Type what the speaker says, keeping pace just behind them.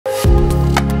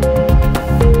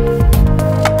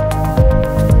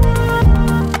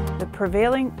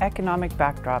prevailing economic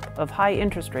backdrop of high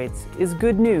interest rates is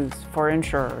good news for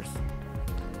insurers.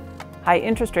 High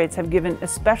interest rates have given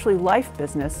especially life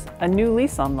business a new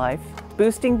lease on life,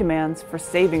 boosting demands for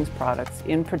savings products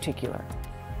in particular.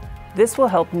 This will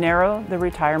help narrow the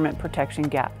retirement protection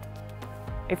gap.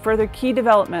 A further key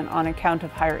development on account of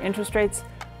higher interest rates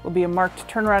will be a marked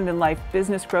turnaround in life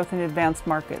business growth in advanced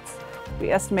markets.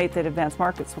 We estimate that advanced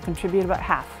markets will contribute about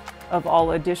half of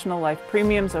all additional life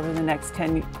premiums over the next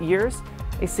 10 years,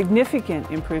 a significant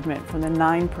improvement from the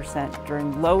 9%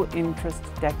 during low-interest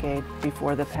decade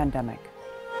before the pandemic.